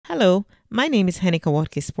Hello, my name is Henika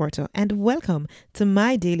Watkins Porto, and welcome to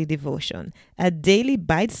My Daily Devotion, a daily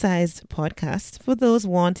bite-sized podcast for those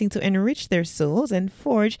wanting to enrich their souls and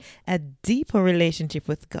forge a deeper relationship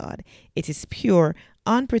with God. It is pure,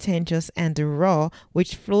 unpretentious, and raw,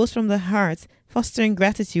 which flows from the heart, fostering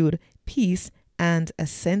gratitude, peace, and a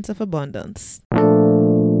sense of abundance.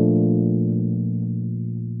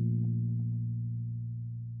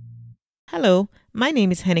 Hello, my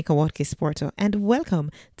name is Henika Watkins Porto, and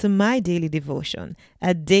welcome to My Daily Devotion,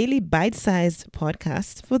 a daily bite-sized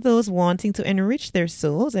podcast for those wanting to enrich their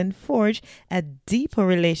souls and forge a deeper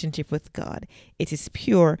relationship with God. It is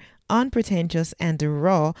pure, unpretentious, and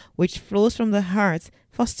raw, which flows from the heart,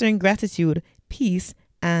 fostering gratitude, peace,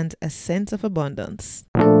 and a sense of abundance.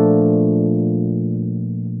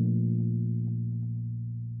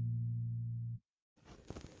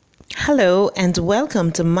 Hello and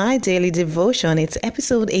welcome to My Daily Devotion. It's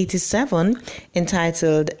episode 87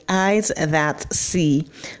 entitled Eyes That See.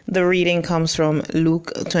 The reading comes from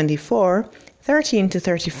Luke 24, 13 to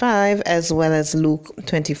 35, as well as Luke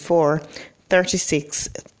 24, 36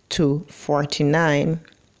 to 49.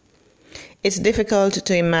 It's difficult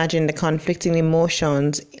to imagine the conflicting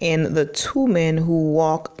emotions in the two men who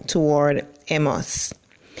walk toward Emmaus.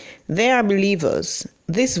 They are believers.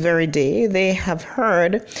 This very day, they have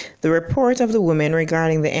heard the report of the woman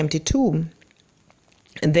regarding the empty tomb.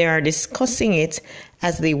 They are discussing it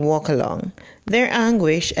as they walk along. Their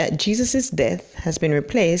anguish at Jesus' death has been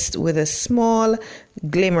replaced with a small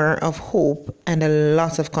glimmer of hope and a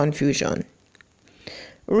lot of confusion.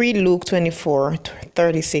 Read Luke 24,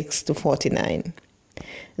 36 to 49.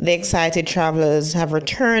 The excited travelers have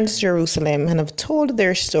returned to Jerusalem and have told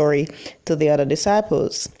their story to the other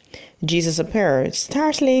disciples. Jesus appeared,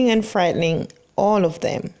 startling and frightening all of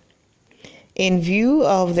them. In view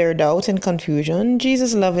of their doubt and confusion,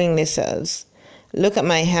 Jesus lovingly says, "Look at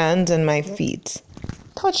my hands and my feet.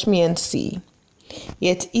 Touch me and see."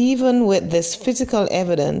 Yet even with this physical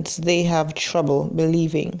evidence, they have trouble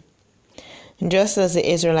believing. Just as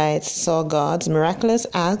the Israelites saw God's miraculous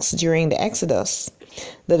acts during the Exodus,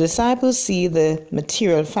 the disciples see the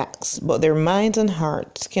material facts, but their minds and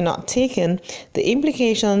hearts cannot take in the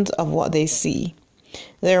implications of what they see.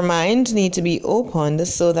 Their minds need to be opened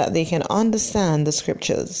so that they can understand the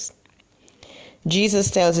scriptures.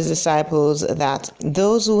 Jesus tells his disciples that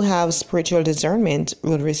those who have spiritual discernment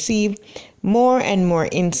will receive more and more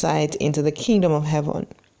insight into the kingdom of heaven.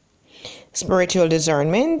 Spiritual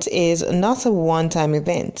discernment is not a one-time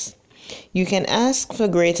event. You can ask for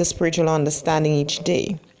greater spiritual understanding each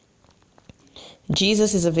day.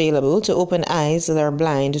 Jesus is available to open eyes that are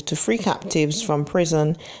blind, to free captives from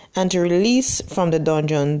prison, and to release from the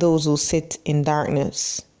dungeon those who sit in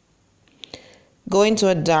darkness. Go into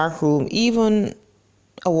a dark room, even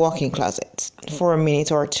a walk-in closet, for a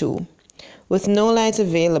minute or two. With no light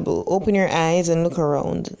available, open your eyes and look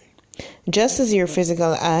around. Just as your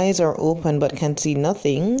physical eyes are open but can see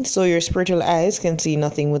nothing, so your spiritual eyes can see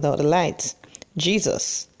nothing without the light,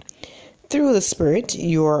 Jesus. Through the Spirit,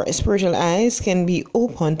 your spiritual eyes can be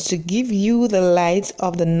opened to give you the light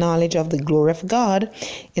of the knowledge of the glory of God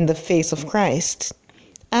in the face of Christ.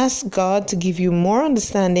 Ask God to give you more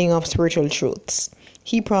understanding of spiritual truths.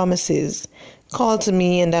 He promises, "Call to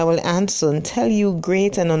me and I will answer and tell you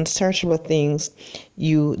great and unsearchable things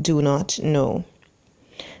you do not know."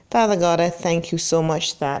 Father God, I thank you so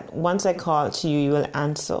much that once I call to you, you will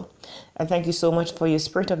answer. I thank you so much for your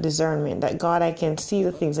spirit of discernment, that God, I can see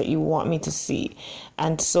the things that you want me to see.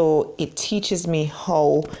 And so it teaches me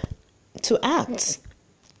how to act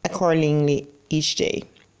accordingly each day.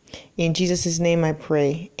 In Jesus' name I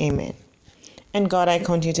pray, amen. And God, I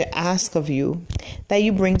continue to ask of you that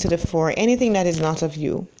you bring to the fore anything that is not of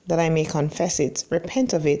you, that I may confess it,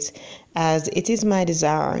 repent of it, as it is my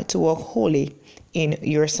desire to walk holy in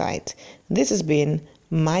your sight. This has been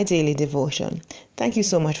My Daily Devotion. Thank you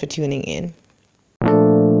so much for tuning in.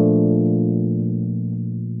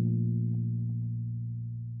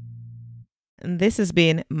 This has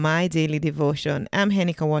been My Daily Devotion. I'm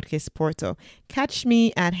Henika Watkins Porto. Catch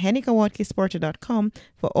me at henikawatkinsporto.com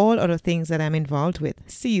for all other things that I'm involved with.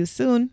 See you soon.